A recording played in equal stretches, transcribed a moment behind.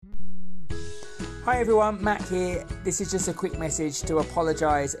Hi everyone, Matt here. This is just a quick message to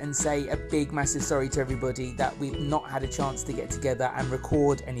apologise and say a big massive sorry to everybody that we've not had a chance to get together and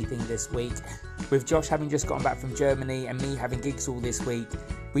record anything this week. With Josh having just gotten back from Germany and me having gigs all this week,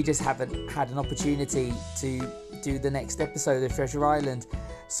 we just haven't had an opportunity to do the next episode of Treasure Island.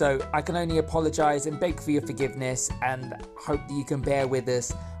 So I can only apologise and beg for your forgiveness and hope that you can bear with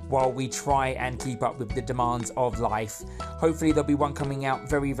us while we try and keep up with the demands of life. Hopefully there'll be one coming out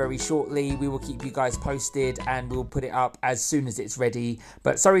very, very shortly. We will keep you guys posted and we'll put it up as soon as it's ready.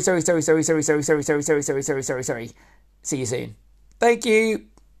 But sorry. See you soon. Thank you.